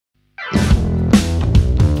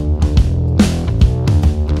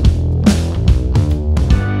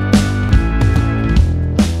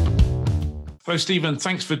So, Stephen,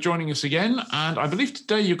 thanks for joining us again. And I believe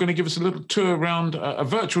today you're going to give us a little tour around, a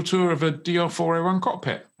virtual tour of a DR401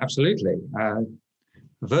 cockpit. Absolutely. A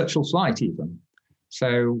virtual flight even.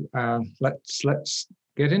 So let's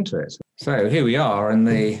get into it. So here we are in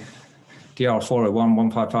the DR401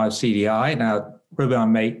 155 CDI. Now, Roban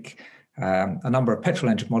make a number of petrol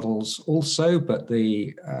engine models also, but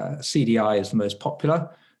the CDI is the most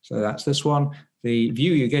popular. So that's this one. The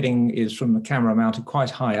view you're getting is from the camera mounted quite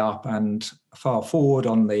high up and far forward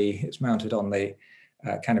it's mounted on the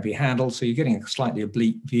canopy handle. So you're getting a slightly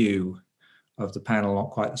oblique view of the panel, not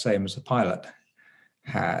quite the same as the pilot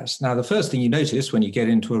has. Now, the first thing you notice when you get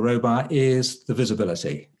into a robot is the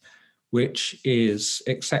visibility, which is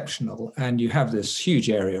exceptional. And you have this huge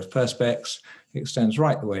area of perspex. It extends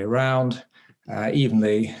right the way around. Even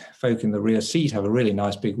the folk in the rear seat have a really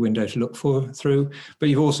nice big window to look through, but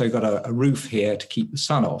you've also got a roof here to keep the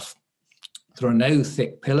sun off. There are no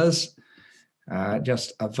thick pillars,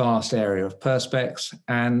 just a vast area of perspex.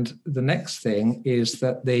 And the next thing is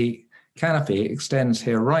that the canopy extends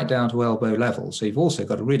here right down to elbow level. So you've also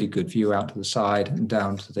got a really good view out to the side and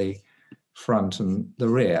down to the front and the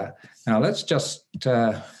rear. Now let's just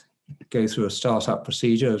go through a startup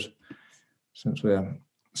procedure since we're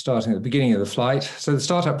starting at the beginning of the flight. So the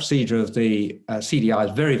startup procedure of the CDI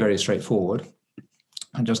is very, very straightforward.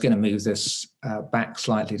 I'm just going to move this back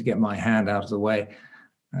slightly to get my hand out of the way.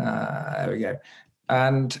 There we go.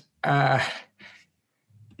 And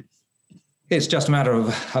it's just a matter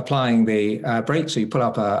of applying the brakes. So you pull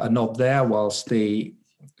up a knob there whilst the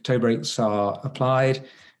toe brakes are applied.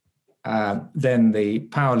 Then the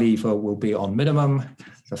power lever will be on minimum.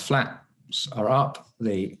 The flaps are up.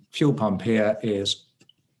 The fuel pump here is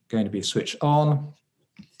going to be switched on.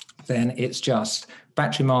 Then it's just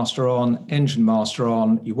battery master on, engine master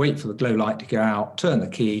on. You wait for the glow light to go out, turn the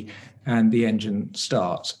key, and the engine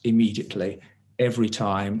starts immediately, every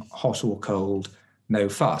time, hot or cold, no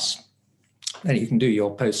fuss. Then you can do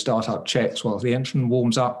your post-startup checks while the engine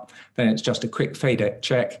warms up. Then it's just a quick FADEC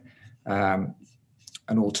check, an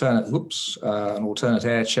alternate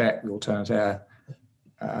air check. The alternate air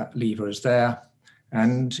lever is there,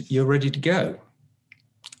 and you're ready to go.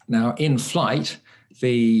 Now, in flight,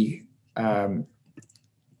 the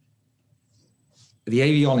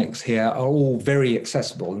avionics here are all very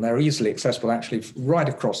accessible, and they're easily accessible actually right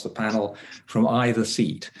across the panel from either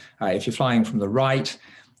seat. If you're flying from the right,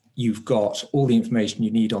 you've got all the information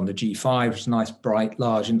you need on the G5, which is a nice, bright,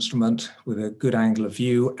 large instrument with a good angle of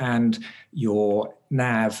view, and your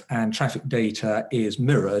nav and traffic data is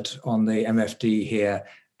mirrored on the MFD here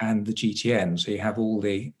and the GTN. So you have all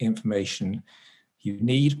the information you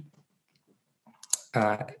need.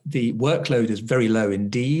 The workload is very low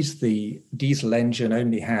indeed. The diesel engine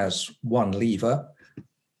only has one lever.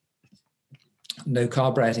 No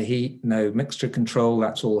carburetor heat, no mixture control.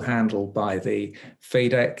 That's all handled by the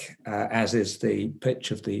FADEC, as is the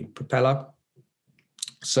pitch of the propeller.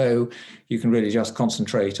 So you can really just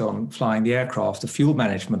concentrate on flying the aircraft. The fuel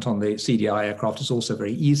management on the CDI aircraft is also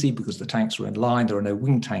very easy because the tanks are in line. There are no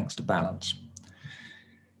wing tanks to balance.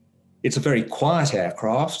 It's a very quiet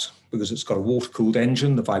aircraft because it's got a water-cooled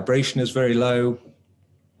engine. The vibration is very low,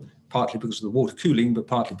 partly because of the water cooling, but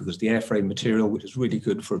partly because of the airframe material, which is really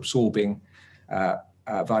good for absorbing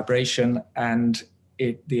vibration. And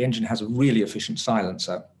the engine has a really efficient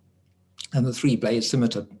silencer. And the three-blade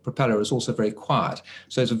scimitar propeller is also very quiet.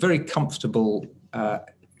 So it's a very comfortable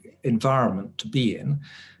environment to be in,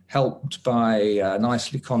 helped by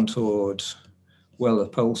nicely contoured,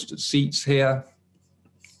 well-upholstered seats here,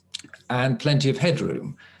 and plenty of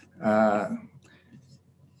headroom. I'm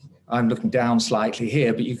looking down slightly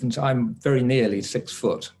here, but I'm very nearly 6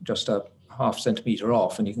 foot, just a half centimeter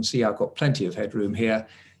off, and you can see I've got plenty of headroom here.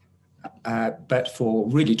 But for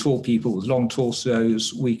really tall people with long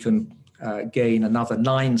torsos, we can gain another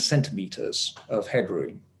 9 centimeters of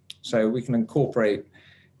headroom. So we can incorporate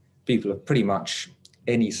people of pretty much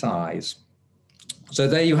any size. So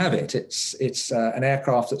there you have it. It's an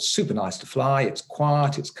aircraft that's super nice to fly. It's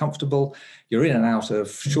quiet, it's comfortable. You're in and out of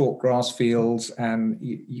short grass fields, and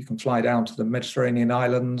you can fly down to the Mediterranean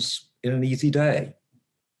islands in an easy day.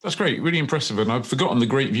 That's great, really impressive. And I've forgotten the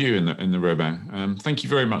great view in the Roban. Thank you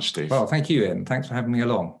very much, Steve. Well, thank you, Ian. Thanks for having me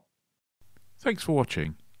along. Thanks for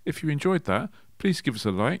watching. If you enjoyed that, please give us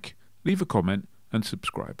a like, leave a comment and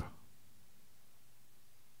subscribe.